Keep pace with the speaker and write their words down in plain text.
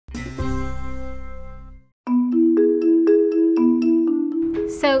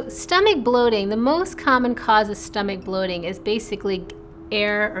So stomach bloating, the most common cause of stomach bloating is basically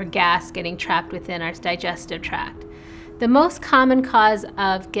air or gas getting trapped within our digestive tract. The most common cause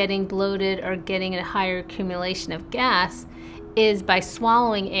of getting bloated or getting a higher accumulation of gas is by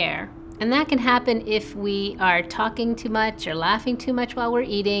swallowing air. And that can happen if we are talking too much or laughing too much while we're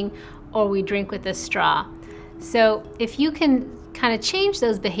eating, or we drink with a straw. So if you can kind of change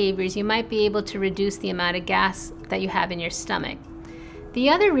those behaviors, you might be able to reduce the amount of gas that you have in your stomach. The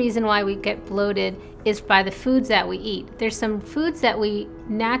other reason why we get bloated is by the foods that we eat. There's some foods that we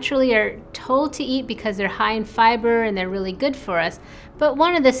naturally are told to eat because they're high in fiber and they're really good for us, but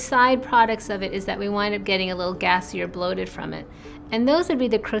one of the side products of it is that we wind up getting a little gassy or bloated from it. And those would be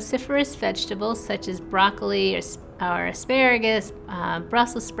the cruciferous vegetables such as broccoli or asparagus,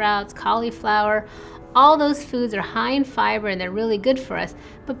 Brussels sprouts, cauliflower. All those foods are high in fiber and they're really good for us,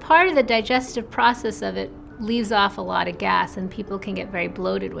 but part of the digestive process of it leaves off a lot of gas and people can get very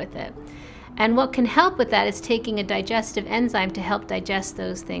bloated with it. And what can help with that is taking a digestive enzyme to help digest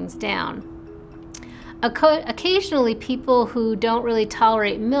those things down. Occasionally, people who don't really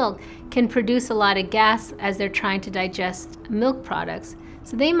tolerate milk can produce a lot of gas as they're trying to digest milk products.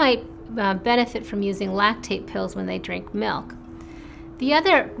 So they might benefit from using lactate pills when they drink milk. The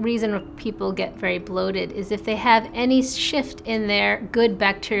other reason people get very bloated is if they have any shift in their good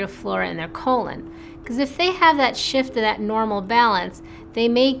bacterial flora in their colon. Because if they have that shift to that normal balance, they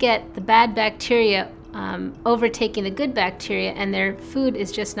may get the bad bacteria overtaking the good bacteria, and their food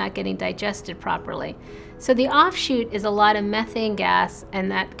is just not getting digested properly. So the offshoot is a lot of methane gas,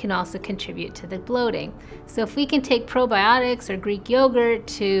 and that can also contribute to the bloating. So if we can take probiotics or Greek yogurt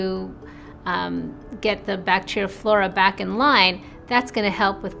to get the bacterial flora back in line, that's going to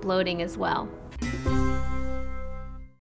help with bloating as well.